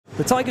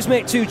The Tigers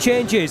make 2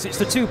 changes. It's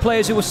the 2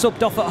 players who were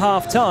subbed off at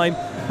half-time,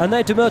 and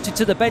they're demoted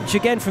to the bench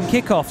again from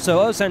kick-off. So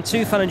Ozan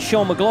Tufan and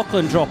Sean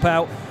McLaughlin drop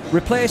out,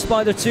 replaced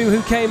by the 2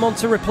 who came on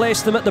to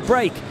replace them at the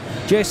break.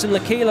 Jason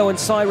Lakilo and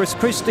Cyrus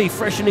Christie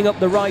freshening up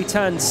the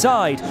right-hand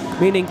side,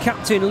 meaning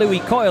captain Louis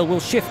Coyle will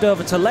shift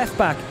over to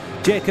left-back.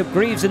 Jacob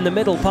Greaves in the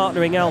middle,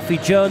 partnering Alfie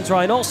Jones.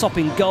 Ryan Alsop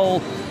in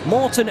goal.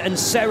 Morton and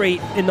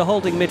Seri in the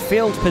holding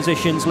midfield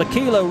positions.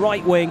 Lakilo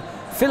right wing.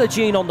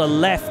 Philogene on the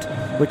left,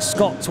 with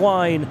Scott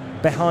Twine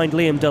behind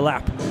Liam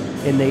Delap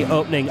in the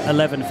opening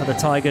 11 for the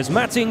Tigers.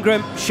 Matt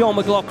Ingram, Sean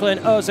McLaughlin,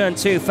 Ozan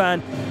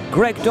Tufan,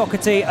 Greg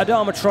Doherty,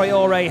 Adama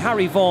Traore,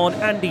 Harry Vaughan,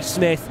 Andy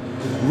Smith.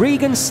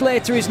 Regan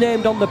Slater is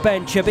named on the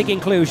bench, a big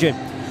inclusion.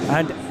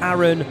 And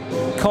Aaron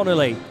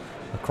Connolly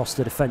across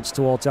the defence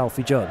towards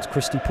Alfie Jones.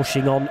 Christie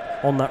pushing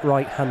on that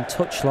right-hand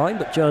touchline,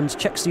 but Jones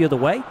checks the other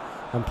way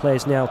and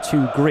plays now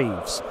to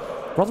Greaves.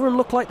 Rotherham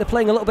look like they're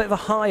playing a little bit of a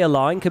higher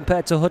line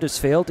compared to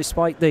Huddersfield,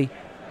 despite the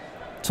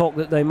talk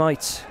that they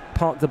might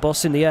park the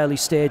bus in the early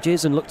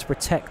stages and look to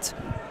protect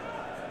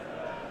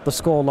the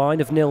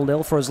scoreline of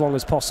 0-0 for as long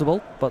as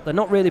possible. But they're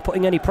not really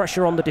putting any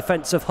pressure on the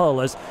defence of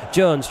Hull as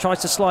Jones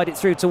tries to slide it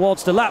through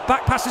towards Delap.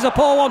 Back passes a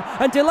poor one,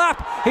 and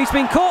Delap, he's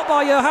been caught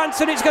by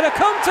Johansson. It's going to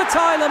come to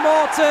Tyler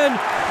Morton,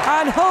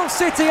 and Hull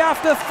City,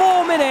 after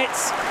 4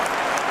 minutes,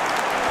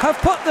 have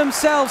put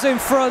themselves in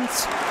front.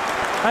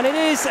 And it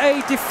is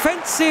a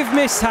defensive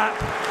mishap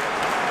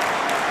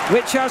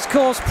which has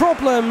caused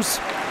problems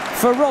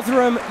for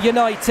Rotherham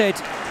United.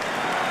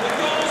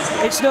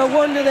 It's no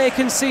wonder they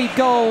concede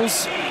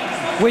goals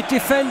with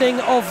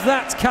defending of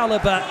that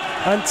calibre.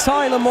 And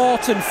Tyler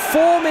Morton,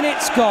 4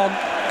 minutes gone.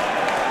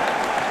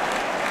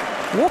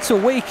 What a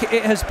week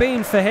it has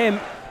been for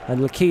him.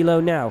 And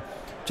Lakilo now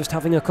just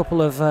having a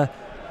couple of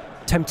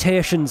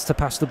temptations to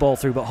pass the ball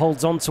through, but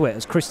holds on to it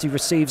as Christie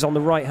receives on the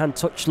right-hand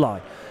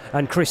touchline.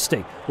 And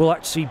Christie will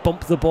actually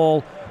bump the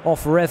ball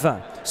off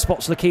Reva.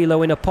 Spots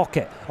Lakilo in a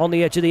pocket on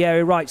the edge of the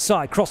area right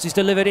side. Cross is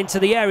delivered into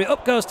the area.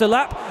 Up goes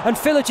Delap, and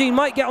Philogene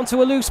might get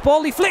onto a loose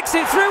ball. He flicks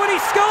it through and he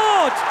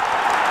scored!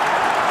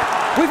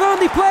 We've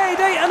only played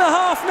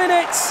 8.5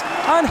 minutes,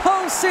 and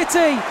Hull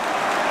City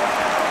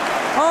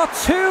are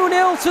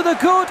 2-0 to the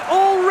good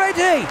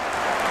already.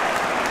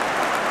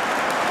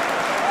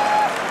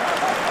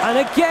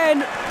 And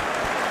again,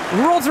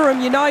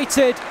 Rotherham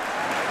United,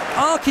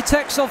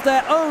 architects of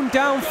their own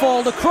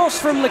downfall. The cross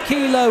from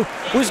Lakilo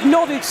was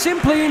nodded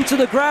simply into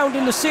the ground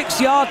in the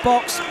 6-yard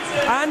box,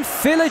 and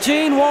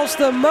Philogene was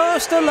the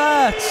most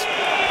alert.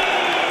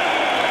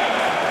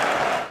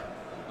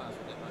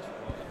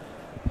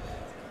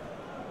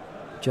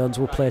 Jones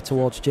will play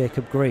towards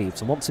Jacob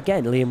Greaves, and once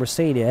again Liam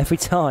Rossini, every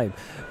time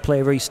play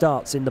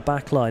restarts in the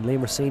back line,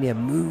 Liam Rossini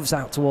moves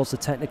out towards the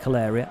technical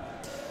area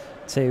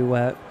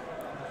to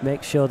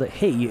make sure that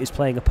he is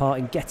playing a part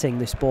in getting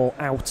this ball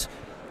out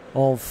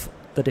of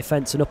the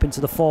defence and up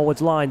into the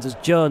forwards lines, as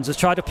Jones has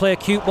tried to play a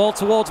cute ball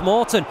towards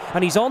Morton,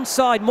 and he's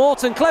onside.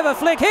 Morton, clever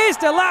flick, here's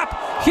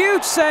Delap,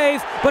 huge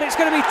save, but it's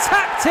going to be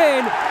tapped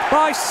in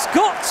by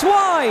Scott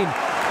Twine.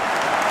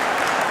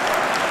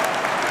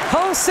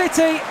 Hull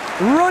City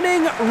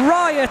running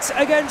riot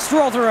against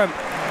Rotherham,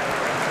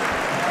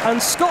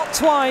 and Scott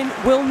Twine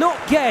will not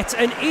get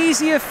an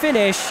easier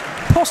finish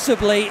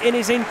possibly in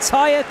his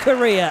entire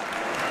career.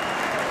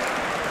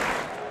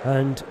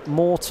 And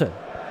Morton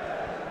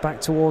back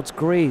towards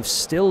Greaves.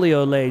 Still the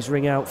Olays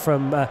ring out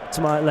from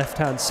to my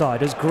left-hand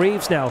side as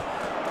Greaves now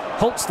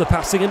halts the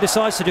passing and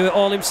decides to do it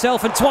all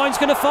himself, and Twine's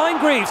going to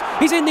find Greaves.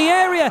 He's in the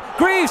area.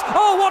 Greaves,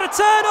 oh what a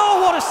turn,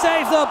 oh what a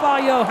save though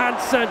by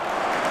Johansson.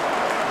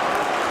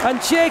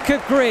 And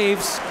Jacob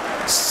Greaves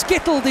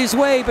skittled his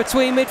way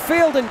between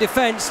midfield and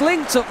defence,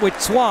 linked up with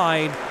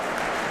Twine,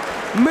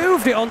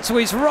 moved it onto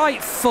his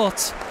right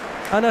foot,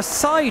 and a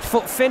side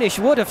foot finish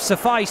would have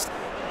sufficed.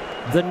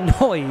 The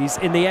noise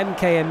in the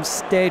MKM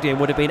Stadium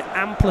would have been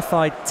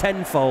amplified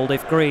tenfold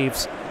if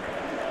Greaves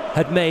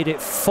had made it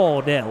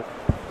 4-0.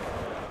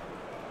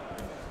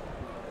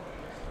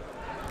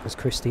 As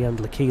Christie and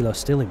Lakilo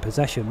still in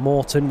possession.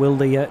 Morton, will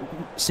the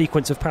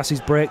sequence of passes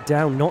break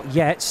down? Not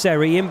yet.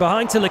 Seri in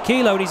behind to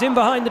Lakilo, and he's in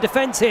behind the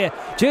defence here.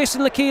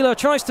 Jason Lakilo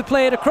tries to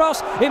play it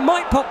across. It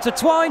might pop to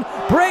Twine.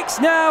 Breaks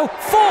now.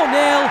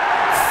 4-0.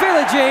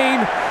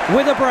 Philogene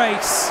with a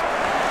brace.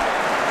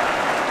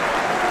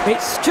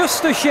 It's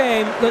just a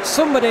shame that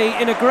somebody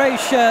in a grey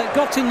shirt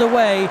got in the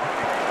way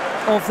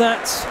of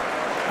that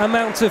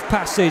amount of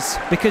passes,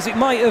 because it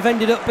might have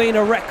ended up being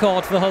a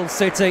record for Hull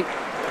City.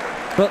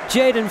 But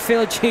Jayden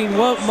Philogene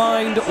won't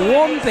mind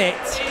one bit,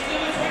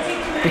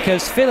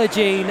 because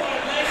Philogene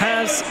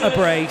has a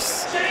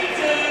brace.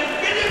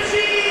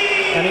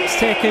 And it's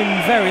taken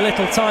very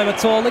little time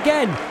at all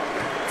again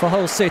for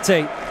Hull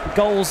City.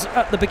 Goals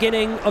at the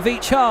beginning of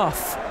each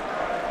half.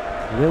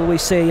 Will we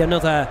see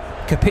another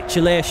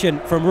capitulation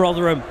from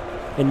Rotherham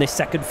in this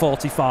second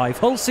 45?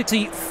 Hull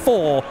City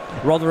 4,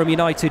 Rotherham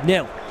United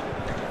 0.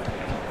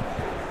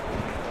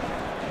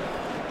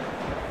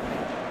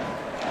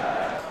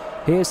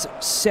 Here's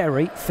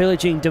Seri.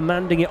 Philogene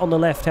demanding it on the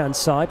left-hand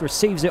side.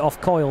 Receives it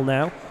off Coyle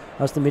now.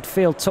 as the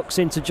midfield tucks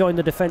in to join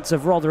the defence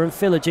of Rotherham.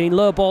 Philogene,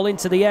 low ball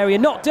into the area,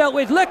 not dealt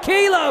with.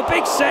 Lakilo,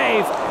 big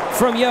save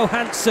from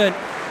Johansson.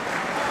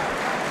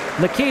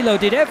 Lakilo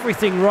did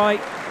everything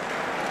right,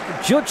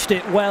 judged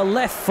it well,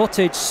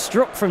 left-footed,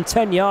 struck from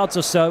 10 yards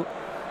or so.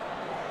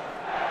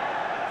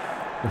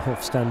 The Hull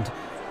stand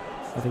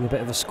having a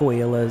bit of a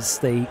squeal as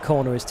the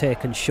corner is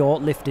taken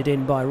short, lifted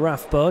in by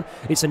Rathbone.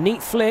 It's a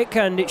neat flick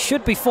and it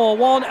should be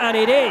 4-1, and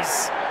it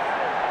is.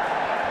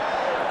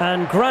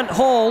 And Grant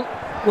Hall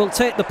will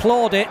take the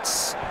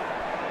plaudits.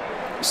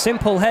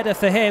 Simple header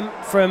for him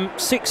from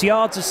 6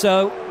 yards or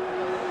so.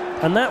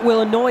 And that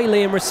will annoy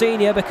Liam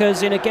Rosenior,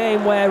 because in a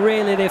game where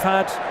really they've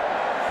had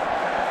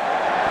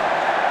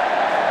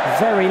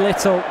very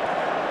little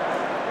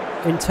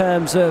in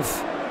terms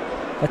of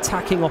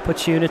attacking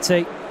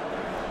opportunity,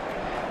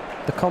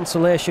 the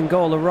consolation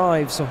goal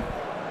arrives on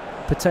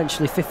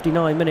potentially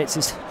 59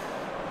 minutes.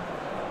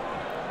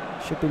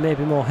 Should be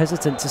maybe more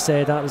hesitant to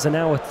say that.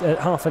 There's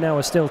half an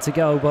hour still to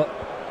go, but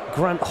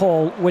Grant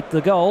Hall with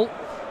the goal.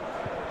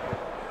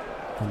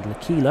 And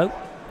Lakilo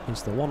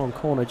is the one on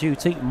corner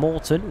duty.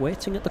 Morton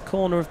waiting at the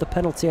corner of the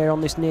penalty area on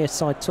this near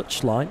side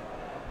touchline.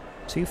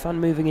 Tufan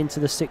moving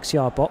into the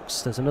 6-yard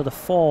box. There's another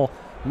 4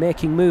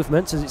 making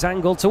movements as it's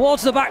angled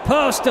towards the back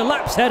post. A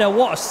lapse header.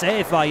 What a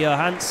save by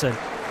Johansson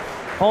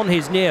on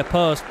his near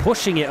post,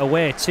 pushing it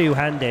away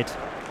two-handed.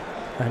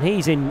 And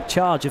he's in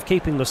charge of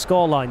keeping the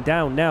scoreline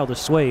down now, the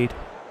Swede.